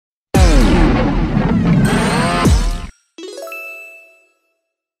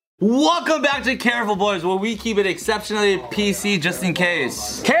Welcome back to Careful Boys, where we keep it exceptionally PC just in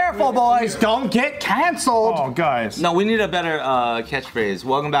case. Careful, boys, don't get canceled. Oh, guys. No, we need a better catchphrase.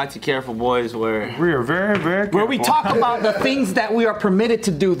 Welcome back to Careful Boys, where We are very, very careful. Where we talk about the things that we are permitted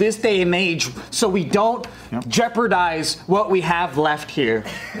to do this day and age so we don't jeopardize what we have left here.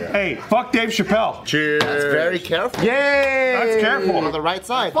 Hey, fuck Dave Chappelle. Cheers. That's very careful. Yay! That's careful. On the right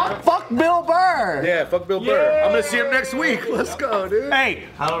side. Fuck Bill Burr. Yeah, fuck Bill Burr. I'm gonna see him next week. Let's go, dude. Hey,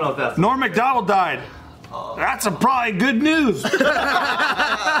 I don't know if that's Norm Macdonald died. That's probably good news.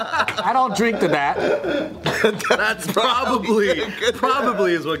 I don't drink to that. That's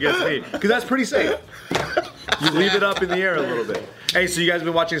probably is what gets me, because that's pretty safe. You leave it up in the air a little bit. Hey, so you guys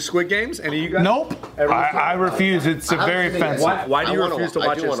been watching Squid Games? Any of you guys? Nope. I refuse. It's very offensive. Why do you refuse to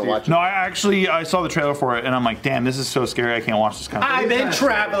watch it, Steve? No, I saw the trailer for it and I'm like, damn, this is so scary. I can't watch this kind of I've been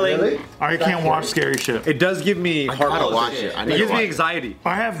traveling. Really? I can't watch scary shit. It does give me heart gotta palpitations. watch it. I need It to gives watch me it. anxiety.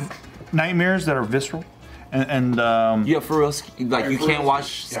 I have nightmares that are visceral. And Yeah, for real, like you can't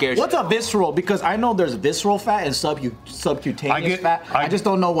watch scary What's shit. a visceral? Because I know there's visceral fat and subcutaneous fat. I just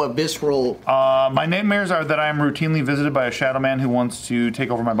don't know what visceral. my nightmares are that I am routinely visited by a shadow man who wants to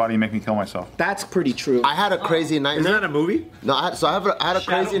take over my body and make me kill myself. That's pretty true. I had a crazy Isn't nightmare. that a movie? No, I had a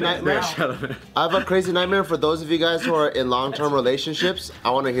crazy nightmare. I have a crazy nightmare for those of you guys who are in long-term relationships.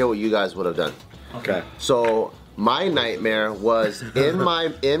 I want to hear what you guys would have done. Okay. So my nightmare was in my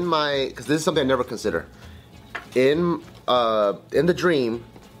because this is something I never consider. In the dream,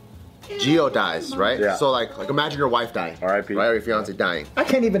 Geo dies, right? Yeah. So like imagine your wife dying, R.I.P. right? Or your fiance dying, I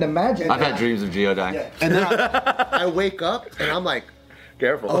can't even imagine. I've had dreams of Geo dying. and then I wake up and I'm like,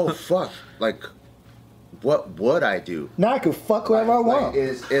 Careful. oh fuck, like what would I do? Now I can fuck whoever I want.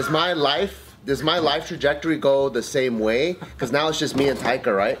 Is my life? Does my life trajectory go the same way? Because now it's just me and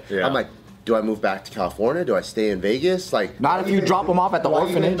Taika, right? Yeah. I'm like, do I move back to California? Do I stay in Vegas? Like, Not if you drop them off at the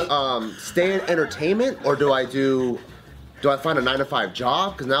orphanage. stay in entertainment, or do I find a 9-to-5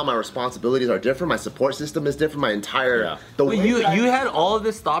 job? Because now my responsibilities are different. My support system is different. My entire Wait, you had all of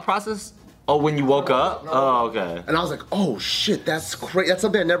this thought process? Oh, when you woke up? Oh, okay. and I was like, oh shit, that's crazy. That's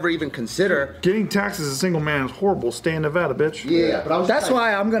something I never even consider. Getting taxed as a single man is horrible. Stay in Nevada, bitch. Yeah, but I was That's just like,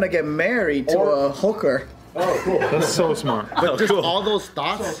 why I'm gonna get married to a hooker. That's so smart. But just cool. all those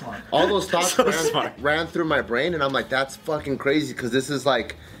thoughts, ran through my brain, and I'm like, that's fucking crazy, because this is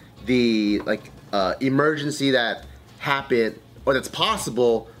like the emergency that happened or that's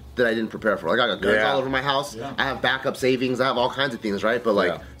possible that I didn't prepare for. Like I got guns Yeah. all over my house. I have backup savings. I have all kinds of things, right? But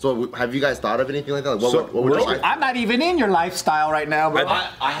like, Yeah. so have you guys thought of anything like that? Like, So, what would you like? I'm not even in your lifestyle right now, bro.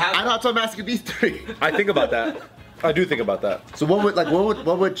 I have. I know that's what I'm asking these three. I think about that. I do think about that. So what would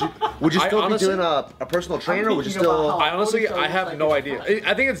you I still honestly- be doing a personal trainer? Or would you still? I honestly, I have no idea.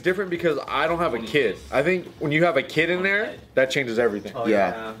 I think it's different because I don't have a kid. I think when you have a kid in there, that changes everything.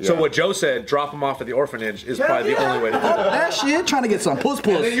 Yeah. So what Joe said, drop him off at the orphanage, is probably the only way to do it. That shit, trying to get some puss.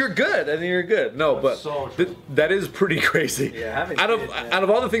 And then you're good. And then you're good. No, but that is pretty crazy. Out of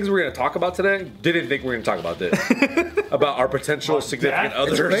all the things we're gonna talk about today, didn't think we were gonna talk about this. About our potential significant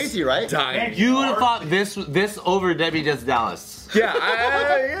others. It's crazy, right? Dying. You would have thought this over Debbie Just Dallas. Yeah,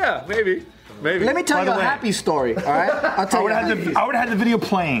 yeah, maybe. Let me tell By you the a way- happy story, all right? I'll I tell you. would a happy have had the video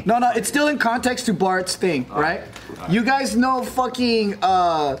playing. No, it's still in context to Bart's thing, right? You guys know fucking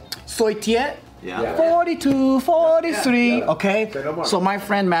Soitiet? Yeah. 42, 43, okay? So my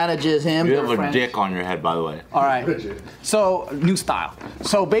friend manages him. You they're have a friends. dick on your head, by the way. All right. So new style.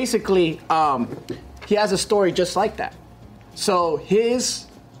 So basically, he has a story just like that. So his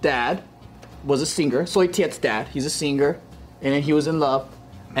dad was a singer. Soitiet's dad. He's a singer, and then he was in love,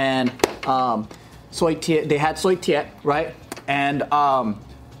 and Soitiet. They had Soitiet, right? And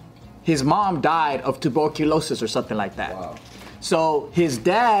his mom died of tuberculosis or something like that. Wow. So his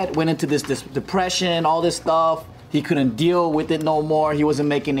dad went into this depression, all this stuff. He couldn't deal with it no more. He wasn't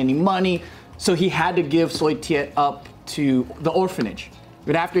making any money. So he had to give Soitiet up to the orphanage.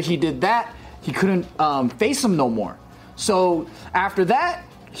 But after he did that, he couldn't face him no more. So after that,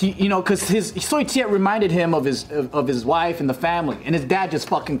 he, because his Soitiet reminded him of his wife and the family, and his dad just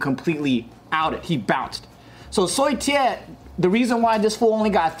fucking completely outed. He bounced. So Soitiet, the reason why this fool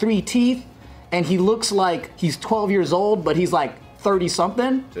only got 3 teeth, and he looks like he's 12 years old, but he's like 30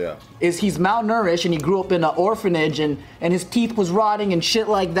 something, is he's malnourished and he grew up in an orphanage and his teeth was rotting and shit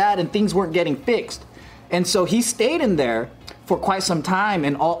like that, and things weren't getting fixed. And so he stayed in there for quite some time,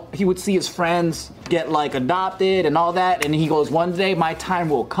 and he would see his friends get like adopted and all that, and he goes, one day my time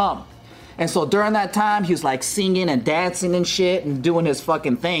will come. And so during that time, he was like singing and dancing and shit and doing his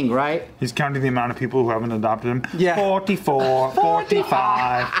fucking thing, right? He's counting the amount of people who haven't adopted him. Yeah. 44,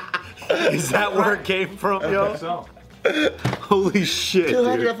 45. Is that where it came from, yo? So. Holy shit, dude.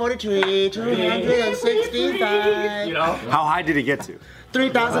 243, 265. You know? How high did he get to?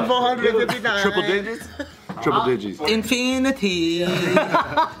 3,459. Triple digits? Triple digits. Infinity.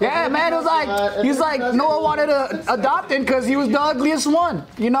 Yeah, man, it was like, he's like, Noah wanted to adopt him because he was the ugliest one.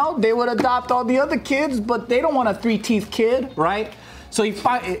 You know, they would adopt all the other kids, but they don't want a 3-teeth kid, right? So he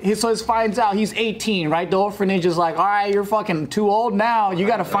finds out he's 18, right? The orphanage is like, all right, you're fucking too old now. You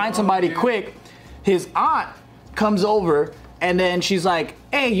got to find somebody quick. His aunt comes over, and then she's like,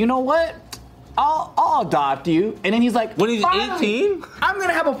 hey, you know what? I'll adopt you. And then he's like, when he's 18? I'm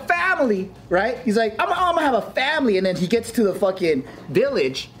gonna have a family, right? He's like, I'm gonna have a family. And then he gets to the fucking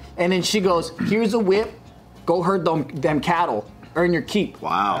village, and then she goes, here's a whip, go herd them cattle, earn your keep.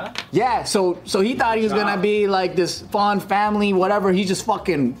 Wow. Yeah, so he thought he was gonna be like this fun family, whatever. He's just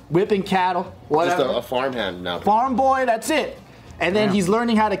fucking whipping cattle, whatever. Just a farmhand now. Farm boy, that's it. And then he's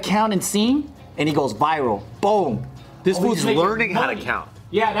learning how to count and sing, and he goes viral. Boom. This fool's He's learning how to count.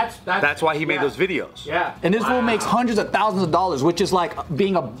 Yeah, That's why he made those videos. Yeah. And this fool makes hundreds of thousands of dollars, which is like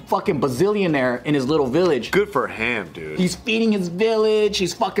being a fucking bazillionaire in his little village. Good for him, dude. He's feeding his village.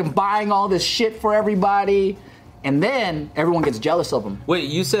 He's fucking buying all this shit for everybody. And then everyone gets jealous of him. Wait,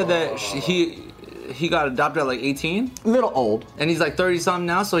 you said that he got adopted at like 18? A little old. And he's like 30 something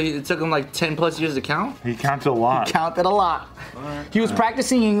now, so it took him like 10 plus years to count? He counted a lot. Counted a lot. He was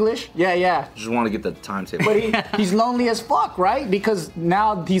practicing English. Yeah. Just want to get the timetable. But he's lonely as fuck, right? Because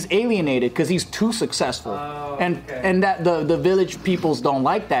now he's alienated because he's too successful. And that the village peoples don't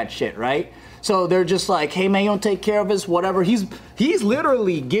like that shit, right? So they're just like, hey man, you don't take care of us, whatever. He's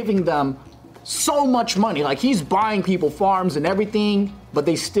literally giving them so much money. Like he's buying people farms and everything, but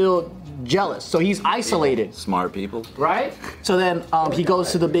they still jealous. So he's isolated. Smart people. Right? So then he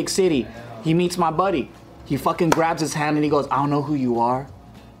goes to the big city. He meets my buddy. He fucking grabs his hand and he goes, I don't know who you are,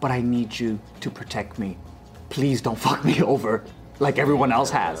 but I need you to protect me. Please don't fuck me over like everyone else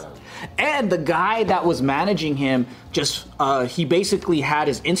has. And the guy that was managing him he basically had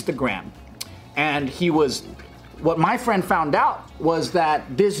his Instagram. And what my friend found out was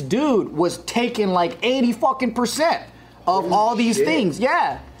that this dude was taking like 80 fucking % of all these things.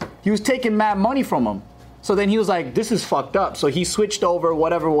 Yeah. He was taking mad money from him. So then he was like, this is fucked up. So he switched over,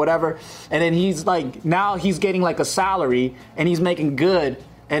 whatever. And then he's like, now he's getting like a salary and he's making good.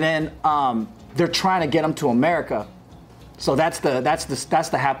 And then they're trying to get him to America. So that's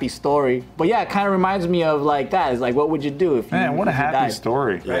the happy story. But yeah, it kind of reminds me of like that. It's like, what would you do if Man, what a if you happy died?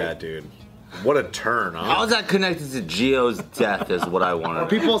 story. Yeah, dude. What a turn, huh? How is that connected to Gio's death is what I want to know.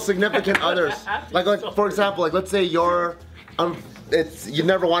 People's significant others. Like for example, like let's say you're you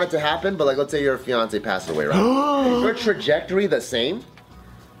never want it to happen, but like let's say your fiance passed away, right? Is your trajectory the same?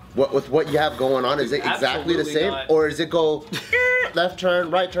 With what you have going on, is it exactly the same, or does it go left turn,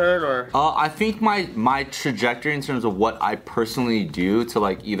 right turn, or? I think my trajectory in terms of what I personally do to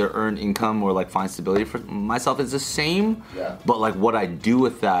like either earn income or like find stability for myself is the same. Yeah. But like what I do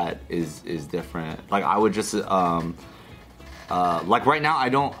with that is different. Like I would just like right now I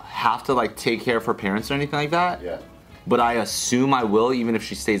don't have to like take care of her parents or anything like that. Yeah. But I assume I will even if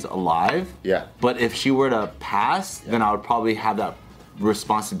she stays alive. Yeah. But if she were to pass, then I would probably have that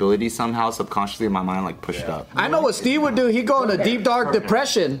responsibility somehow subconsciously in my mind like pushed up. I know what Steve would do. He'd go into deep dark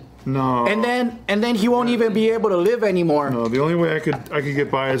depression. No. And then he won't even be able to live anymore. No, the only way I could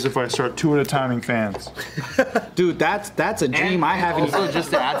get by is if I start 2 at a timing fans. Dude, that's a dream I haven't. Also, just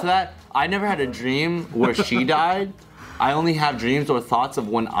to add to that, I never had a dream where she died. I only have dreams or thoughts of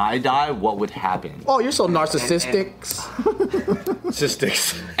when I die, what would happen. Oh, you're so narcissistic.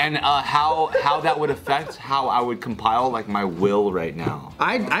 Statistics. And how that would affect how I would compile like my will right now.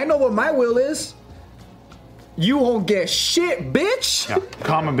 I know what my will is. You won't get shit, bitch. Yeah.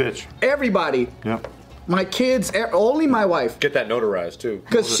 Common bitch. Everybody. Yep. My kids, only my wife. Get that notarized too.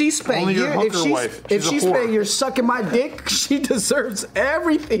 Because she spent Only your years. hooker wife. If She's a she whore. spent years sucking my dick, she deserves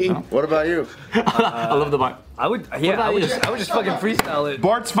everything. What about you? I love the vibe. I would just fucking freestyle it.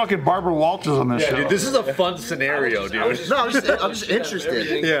 Bart's fucking Barbara Walters on this show. Dude, this is a fun scenario, dude. No, I'm just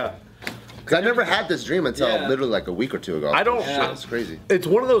interested. Yeah. Cause I never had this dream until literally like a week or two ago. I don't- It's crazy. It's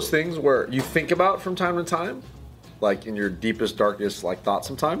one of those things where you think about from time to time, like in your deepest, darkest like thoughts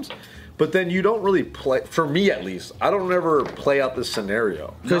sometimes, but then you don't really play. For me, at least, I don't ever play out this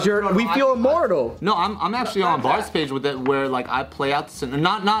scenario. Because we feel immortal. No, I'm actually on Bart's page with it where like I play out the scenario,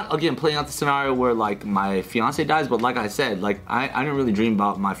 not again playing out the scenario where like my fiance dies, but like I said, like I didn't really dream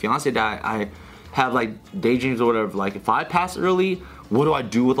about my fiance die. I have like daydreams or whatever. Like if I pass early, what do I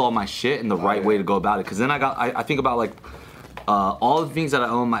do with all my shit and the right way to go about it? Because then I think about like all the things that I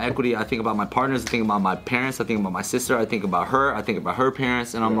own, my equity, I think about my partners, I think about my parents, I think about my sister, I think about her, I think about her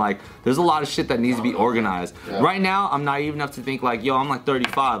parents, and I'm like, there's a lot of shit that needs to be organized. Right now, I'm naive enough to think like, yo, I'm like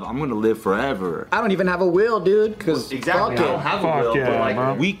 35, I'm gonna live forever. I don't even have a will, dude, because Exactly, I don't have a will, yeah, but like,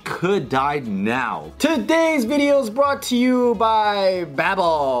 bro. we could die now. Today's video is brought to you by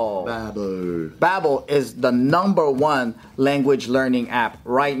Babbel. Babbel is the #1 language learning app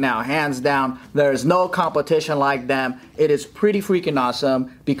right now, hands down. There's no competition like them. It is pretty freaking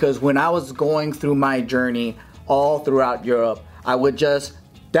awesome because when I was going through my journey all throughout Europe, I would just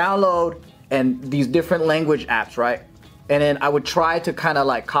download and these different language apps, right? And then I would try to kind of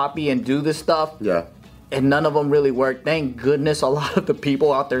like copy and do this stuff. Yeah. And none of them really worked. Thank goodness a lot of the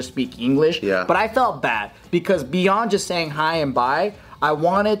people out there speak English. Yeah. But I felt bad because beyond just saying hi and bye, I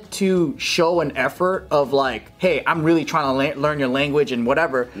wanted to show an effort of like, hey, I'm really trying to learn your language and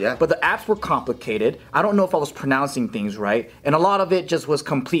whatever. Yeah. But the apps were complicated. I don't know if I was pronouncing things right. And a lot of it just was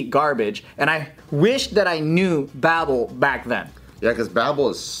complete garbage. And I wish that I knew Babbel back then. Yeah, because Babbel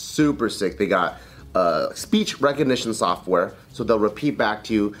is super sick. They got speech recognition software, so they'll repeat back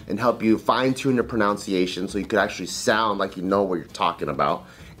to you and help you fine-tune your pronunciation so you could actually sound like you know what you're talking about.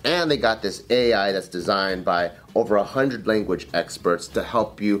 And they got this AI that's designed by over 100 language experts to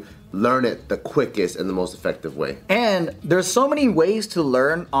help you learn it the quickest and the most effective way. And there's so many ways to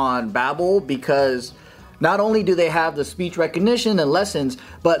learn on Babbel because not only do they have the speech recognition and lessons,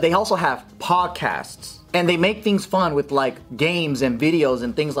 but they also have podcasts. And they make things fun with like games and videos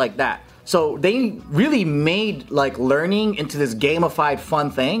and things like that. So they really made like learning into this gamified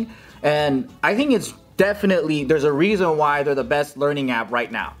fun thing. And I think it's definitely, there's a reason why they're the best learning app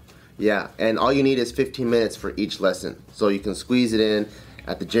right now. Yeah, and all you need is 15 minutes for each lesson. So you can squeeze it in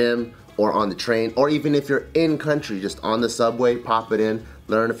at the gym or on the train, or even if you're in country, just on the subway, pop it in,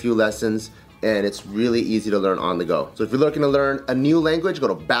 learn a few lessons, and it's really easy to learn on the go. So if you're looking to learn a new language, go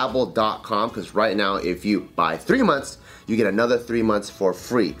to babbel.com, because right now if you buy 3 months, you get another 3 months for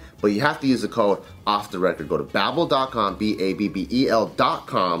free. But you have to use the code OFFTHERECORD. Go to babbel.com,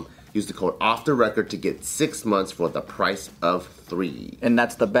 BABBEL.com. Use the code OFFTHERECORD to get 6 months for the price of 3. And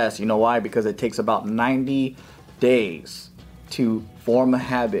that's the best. You know why? Because it takes about 90 days to form a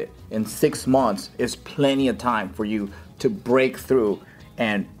habit. And 6 months is plenty of time for you to break through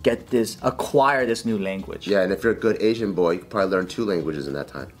and acquire this new language. Yeah, and if you're a good Asian boy, you can probably learn 2 languages in that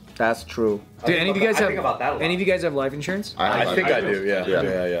time. That's true. Do any of you guys I think about that a have lot. any of you guys have life insurance? I think I do.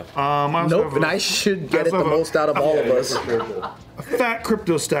 Yeah. I also Nope, have and a- I should get it the also have a- most out of all of us. a fat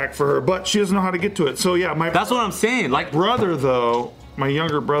crypto stack for her, but she doesn't know how to get to it. So yeah, my That's what I'm saying. Like, brother though, my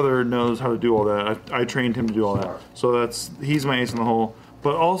younger brother knows how to do all that. I trained him to do all that. So he's my ace in the hole.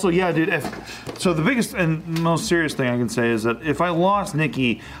 But also, yeah, dude. So the biggest and most serious thing I can say is that if I lost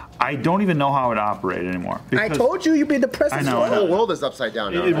Nikki, I don't even know how it would operate anymore. I told you you'd be depressed I as know, well. The whole world is upside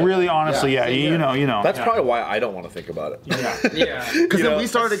down now. It right? really, honestly, yeah. You know. That's yeah. probably why I don't want to think about it. Yeah. Because then we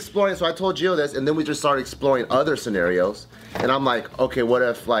started exploring, so I told Gio this, and then we just started exploring other scenarios. And I'm like, okay, what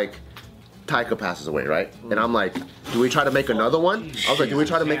if, like, Taika passes away, right? And I'm like, do we try to make another one? I was like, do we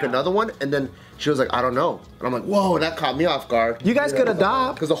try to make another one? And then she was like, I don't know. And I'm like, whoa, that caught me off guard. You guys could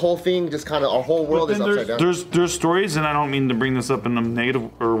adopt. Because the whole thing just kind of, our whole world But is then upside down. there's stories, and I don't mean to bring this up in a negative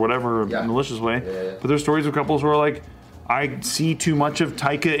or whatever Yeah. malicious way, yeah. but there's stories of couples who are like, I see too much of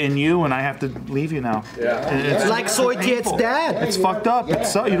Taika in you, and I have to leave you now. Yeah. And it's Like Soy Tiet's dad. It's fucked up. You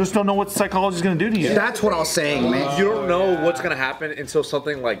just don't know what psychology's gonna do to you. That's what I was saying, man. You don't know what's gonna happen until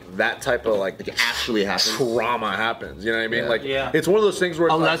something like that type of like Actually happens. trauma happens. You know what I mean? Yeah. Like, Yeah. it's one of those things where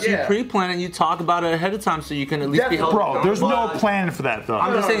it's unless like, you yeah. pre-plan it, you talk about it ahead of time so you can at least be held Bro, there's no accountable. plan for that though.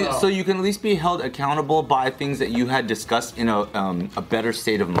 I'm just saying, so you can at least be held accountable by things that you had discussed in a better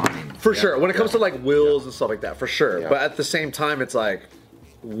state of mind. For sure. When it comes to like wills and stuff like that, for sure. Yeah. But at the same time, it's like,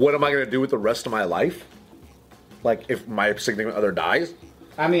 what am I gonna do with the rest of my life? Like, if my significant other dies?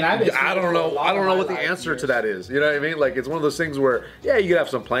 I mean, I I don't know what the answer to that is. You know what I mean? Like, it's one of those things where, yeah, you could have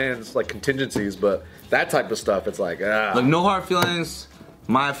some plans, like contingencies, but that type of stuff, it's like, Like, no hard feelings.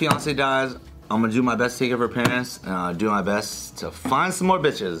 My fiance dies. I'm gonna do my best to take care of her parents, and I'll do my best to find some more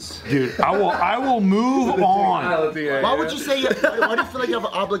bitches. Dude, I will move on. Why would you say, why do you feel like you have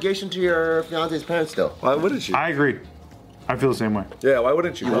an obligation to your fiance's parents still? Why wouldn't you? I agree. I feel the same way. Yeah, why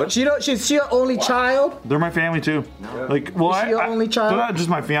wouldn't you? She's your only child. They're my family too. Like, well, Is she your only child? They're not just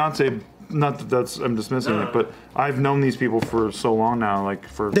my fiance. Not that I'm dismissing it, but I've known these people for so long now. Like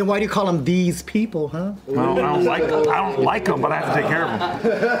for Then why do you call them these people, huh? I don't like them, but I have to take care of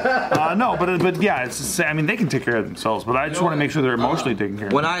them. No, but yeah, it's the same. I mean, they can take care of themselves, but I just want to make sure they're emotionally taken care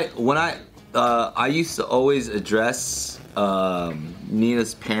of. When I used to always address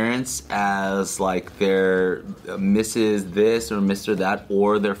Nina's parents as like their Mrs. this or Mr. that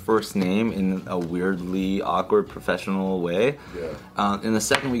or their first name in a weirdly awkward professional way. And the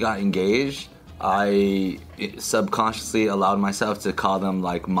second we got engaged, I subconsciously allowed myself to call them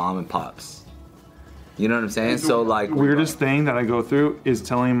like mom and pops. You know what I'm saying? So like weirdest thing that I go through is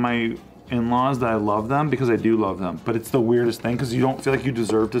telling my in-laws that I love them because I do love them, but it's the weirdest thing because you don't feel like you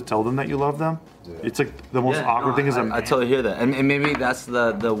deserve to tell them that you love them. It's like the most awkward thing is I totally hear that, and maybe that's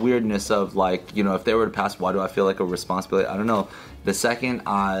the weirdness of like, you know, if they were to pass, why do I feel like a responsibility? I don't know. The second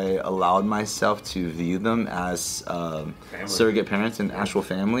I allowed myself to view them as surrogate parents and actual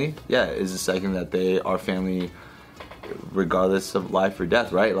family, is the second that they are family, regardless of life or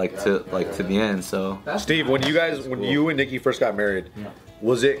death, right? Like to the end. So Steve, when you and Nikki first got married,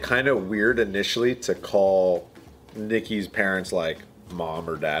 was it kind of weird initially to call Nikki's parents like mom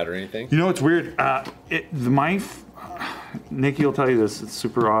or dad or anything? You know, it's weird. Nikki will tell you this. It's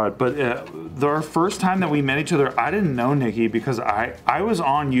super odd. But our first time that we met each other, I didn't know Nikki because I was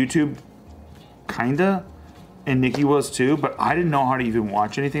on YouTube, kinda, and Nikki was too. But I didn't know how to even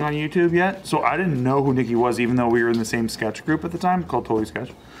watch anything on YouTube yet, so I didn't know who Nikki was, even though we were in the same sketch group at the time called Totally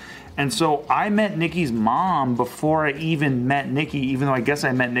Sketch. And so I met Nikki's mom before I even met Nikki, even though I guess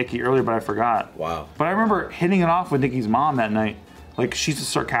I met Nikki earlier, but I forgot. Wow. But I remember hitting it off with Nikki's mom that night. Like, she's a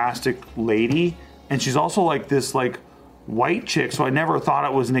sarcastic lady, and she's also like this like white chick, so I never thought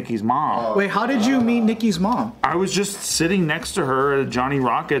it was Nikki's mom. Wait, how did you meet Nikki's mom? I was just sitting next to her at Johnny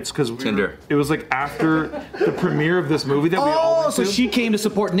Rockets because Tinder. It was like after the premiere of this movie that we all went so to. she came to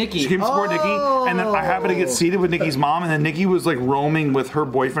support Nikki. She came to support Nikki, and then I happened to get seated with Nikki's mom, and then Nikki was like roaming with her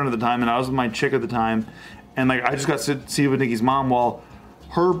boyfriend at the time, and I was with my chick at the time, and like I just got seated with Nikki's mom while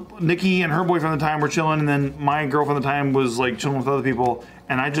Nikki and her boyfriend at the time were chilling, and then my girlfriend at the time was like chilling with other people,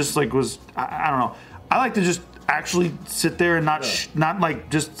 and I just like was I don't know. I like to just actually sit there and not like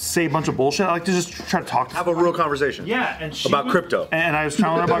just say a bunch of bullshit. I like to just try to talk to Have a real conversation. Yeah, and about crypto. And I was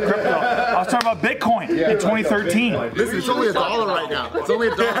telling her about crypto. I was talking about Bitcoin in 2013. Listen, it's only $1 right now. It's only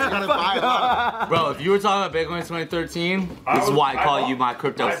 $1. You're gonna buy a lot. bro, if you were talking about Bitcoin in 2013, this is why I call you my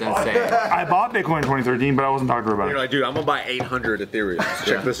crypto sensei. I bought Bitcoin in 2013, but I wasn't talking to her about You're it. like, dude, I'm gonna buy 800 Ethereum.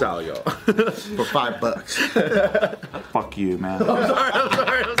 Check this out, yo. For $5. Fuck you, man.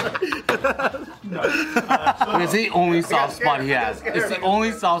 It's the only soft spot he has. It's the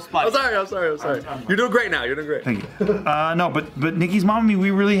only soft spot. I'm sorry. You're doing great now. You're doing great. Thank you. No, but Nikki's mom and me, we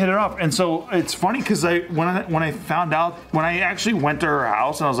really hit it off. And so it's funny because when I actually went to her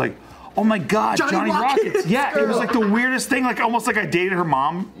house and I was like, oh my God, Johnny Rockets. Yeah, it was like the weirdest thing, like almost like I dated her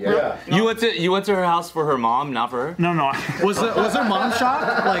mom. Yeah. You went to her house for her mom, not for her? No. Was her mom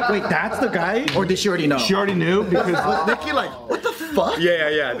shocked? Like, wait, that's the guy? Or did she already know? She already knew because Was Nikki like, what the fuck?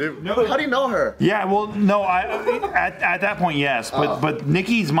 Yeah, dude. How do you know her? yeah, well, no, at that point, yes, but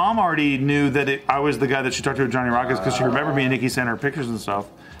Nikki's mom already knew that I was the guy that she talked to at Johnny Rockets because she remembered me and Nikki sent her pictures and stuff.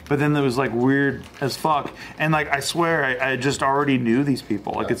 But then it was like weird as fuck, and like I swear I just already knew these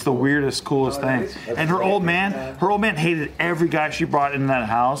people. Like it's the weirdest, coolest thing. And her old man hated every guy she brought in that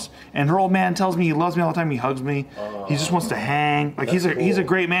house. And her old man tells me he loves me all the time. He hugs me. He just wants to hang. Like he's a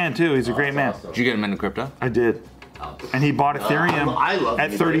great man too. He's a great man. Did you get him into crypto? I did. And he bought Ethereum I love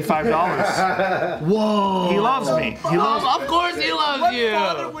at you, $35. Whoa. He loves me. He loves me. Of course he loves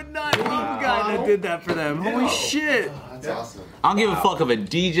you. would not be the guy that did that for them. Holy shit. That's awesome. I don't give a fuck if a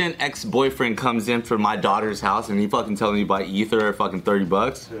DGen ex-boyfriend comes in for my daughter's house and he fucking telling me buy ether at fucking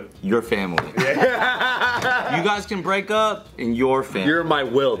 $30. Your family. You guys can break up in your family. You're my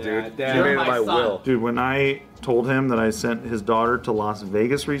will, dude. Dad. You're You're my my son. will. Dude, when I told him that I sent his daughter to Las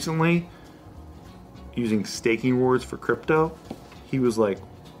Vegas recently using staking rewards for crypto, he was like,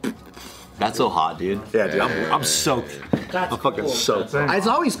 That's so hot, dude. Yeah, dude. I'm soaked. I'm fucking soaked. It's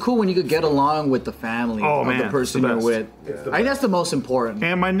always cool when you could get along with the family of man, the it's person the you're best. with. I think that's the most important.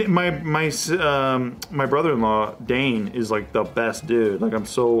 and my brother-in-law Dane is like the best dude. Like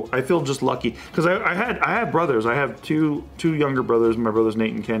I feel just lucky because I have brothers. I have two younger brothers. My brothers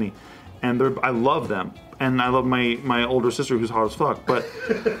Nate and Kenny, and I love them. And I love my older sister who's hot as fuck. But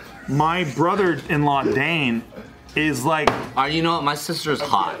my brother-in-law Dane is like, You know what? My sister's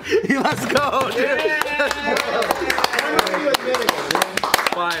hot. Let's go, dude.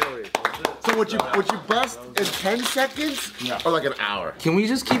 Finally. So would you bust in 10 seconds or like an hour? Can we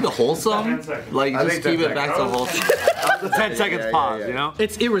just keep it wholesome? 10 seconds. Like, I just think keep 10 it back to wholesome. The 10 seconds pause, you know?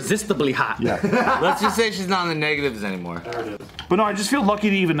 It's irresistibly hot. Let's just say she's not in the negatives anymore. but no, I just feel lucky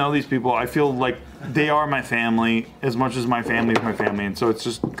to even know these people. I feel like they are my family as much as my family is my family, and so it's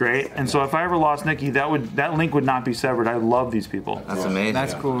just great. And so if I ever lost Nikki, that link would not be severed. I love these people. That's amazing.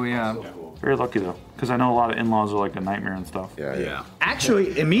 That's cool, yeah. Very lucky though, because I know a lot of in-laws are like a nightmare and stuff. Yeah.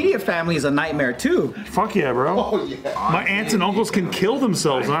 Actually, immediate family is a nightmare too. Fuck yeah, bro. Oh yeah. My aunts and uncles can kill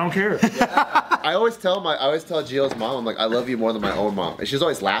themselves, and I don't care. I always tell Gio's mom, I'm like, I love you more than my own mom, and she's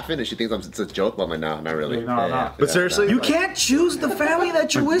always laughing, and she thinks it's a joke, but I'm like, no, not really. No. But seriously, You can't choose the family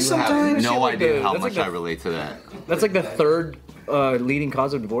that you're with You have sometimes. no idea how That's much like I relate to that. That's like the third leading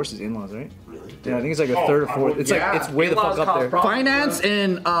cause of divorce is in-laws, right? Yeah, I think it's like a third or fourth. It's like it's way the fuck up there. Finance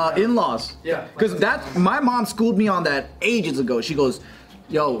and in-laws. Yeah. Because my mom schooled me on that ages ago. She goes,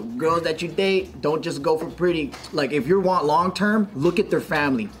 yo, girls that you date, don't just go for pretty. Like, if you want long term, look at their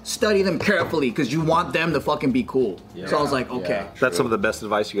family. Study them carefully because you want them to fucking be cool. So I was like, okay. that's some of the best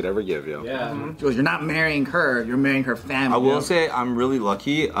advice you could ever give, yo. Yeah. She goes, you're not marrying her, you're marrying her family. I will say I'm really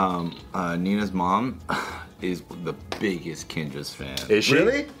lucky. Nina's mom is the biggest Kindra's fan. Is she?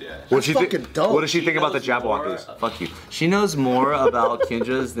 Really? What she fucking dope. What does she think about the Jabberwockies? Fuck you. She knows more about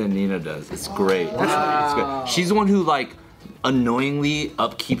Kindra's than Nina does. It's great. It's good. She's the one who like annoyingly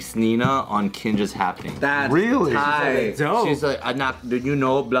upkeeps Nina on Kindra's happening. That's Really? tight. Dope. She's like, I not, did you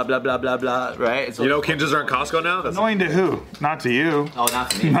know, blah, blah, blah, blah, blah, right? So, You know, Kinjas are in Costco now. That's Annoying to who? Not to you. oh,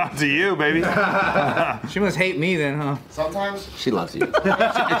 not to me. Not to you, baby. She must hate me then, huh? Sometimes She loves you.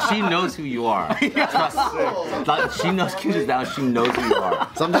 And she knows who you are. Trust me. Like, she knows Kindra's down, she knows who you are.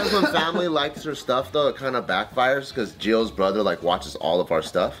 Sometimes when family likes her stuff, though, it kind of backfires because Gio's brother like watches all of our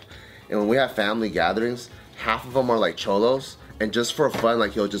stuff, and when we have family gatherings, half of them are like cholos, and just for fun,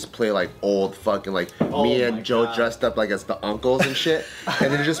 like he'll just play like old fucking like me and Joe dressed up like as the uncles and shit,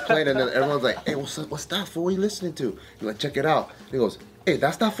 and they're just playing, and then everyone's like, "Hey, what's up? What's that fool? What are you listening to?" You're like, "Check it out." And he goes, "Hey,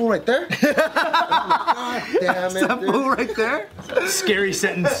 that's that fool right there." I'm like, God damn it, dude. Fool right there. Scary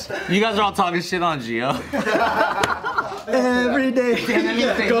sentence. You guys are all talking shit on Gio. Every day,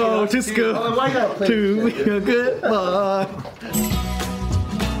 go to school Why you gotta play to be a good boy.